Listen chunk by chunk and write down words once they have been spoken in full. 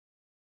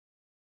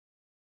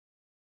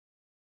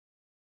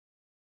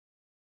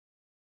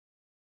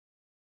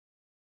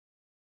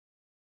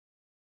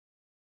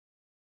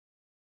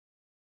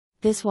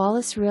This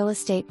Wallace Real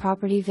Estate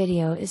property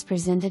video is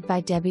presented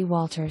by Debbie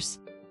Walters.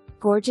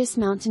 Gorgeous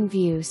mountain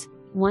views,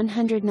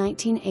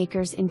 119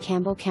 acres in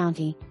Campbell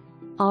County.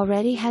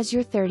 Already has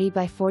your 30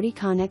 by 40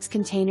 Conex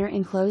Container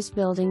enclosed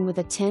building with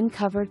a 10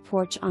 covered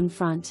porch on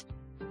front.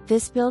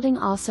 This building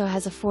also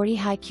has a 40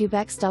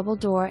 high-cubex double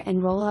door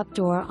and roll-up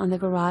door on the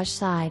garage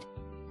side.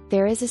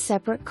 There is a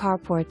separate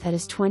carport that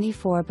is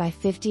 24 by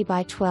 50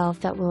 by 12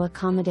 that will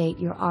accommodate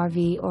your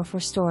RV or for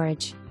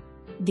storage.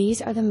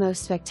 These are the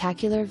most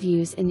spectacular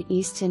views in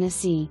East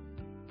Tennessee.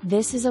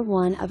 This is a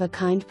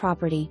one-of-a-kind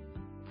property.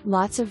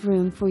 Lots of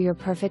room for your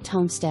perfect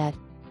homestead.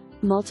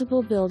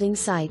 Multiple building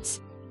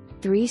sites.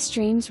 3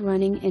 streams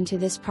running into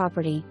this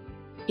property.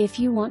 If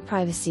you want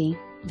privacy,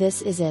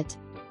 this is it.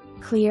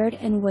 Cleared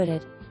and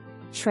wooded.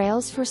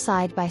 Trails for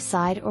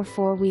side-by-side or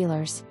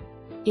four-wheelers.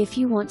 If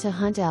you want to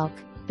hunt elk,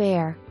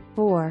 bear,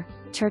 boar,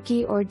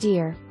 turkey or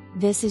deer,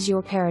 this is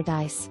your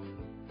paradise.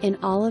 In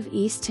all of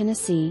East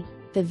Tennessee,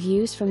 the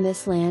views from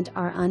this land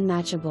are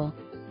unmatchable.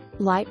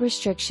 Light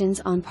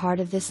restrictions on part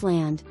of this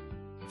land.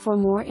 For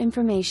more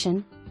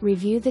information,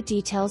 review the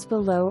details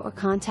below or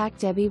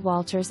contact Debbie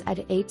Walters at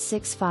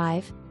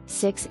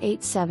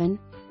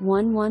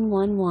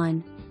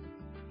 865-687-1111.